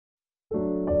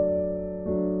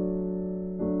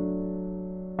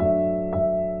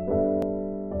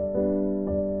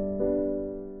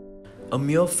a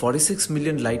mere 46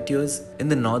 million light-years in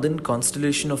the northern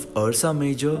constellation of Ursa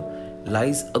Major,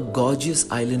 lies a gorgeous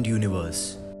island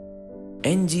universe.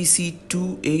 NGC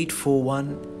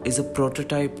 2841 is a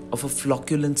prototype of a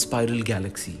flocculent spiral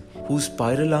galaxy whose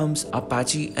spiral arms are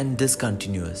patchy and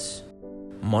discontinuous.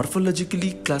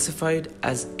 Morphologically classified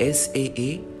as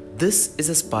SAA, this is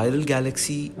a spiral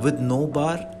galaxy with no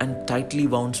bar and tightly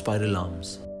wound spiral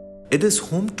arms. It is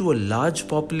home to a large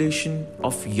population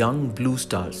of young blue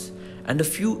stars and a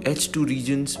few H2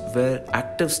 regions where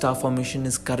active star formation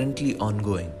is currently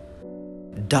ongoing.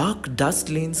 Dark dust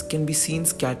lanes can be seen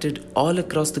scattered all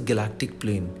across the galactic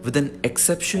plane, with an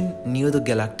exception near the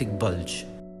galactic bulge.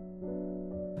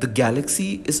 The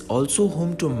galaxy is also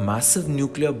home to a massive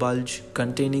nuclear bulge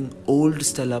containing old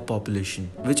stellar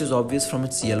population, which is obvious from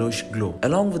its yellowish glow,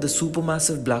 along with a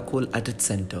supermassive black hole at its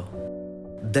center.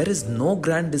 There is no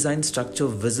grand design structure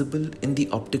visible in the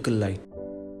optical light,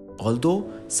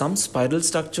 although some spiral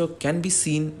structure can be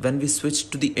seen when we switch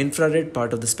to the infrared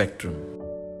part of the spectrum.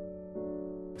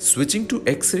 Switching to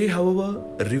X-ray, however,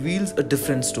 reveals a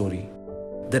different story.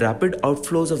 The rapid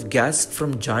outflows of gas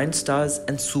from giant stars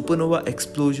and supernova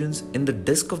explosions in the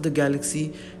disk of the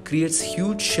galaxy creates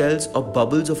huge shells or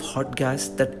bubbles of hot gas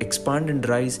that expand and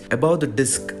rise above the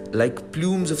disk like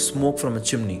plumes of smoke from a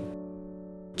chimney.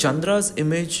 Chandra's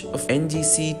image of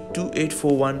NGC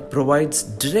 2841 provides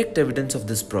direct evidence of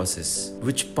this process,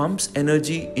 which pumps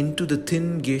energy into the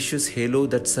thin gaseous halo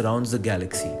that surrounds the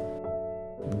galaxy.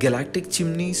 Galactic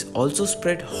chimneys also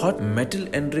spread hot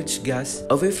metal-enriched gas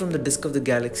away from the disk of the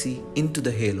galaxy into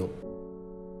the halo.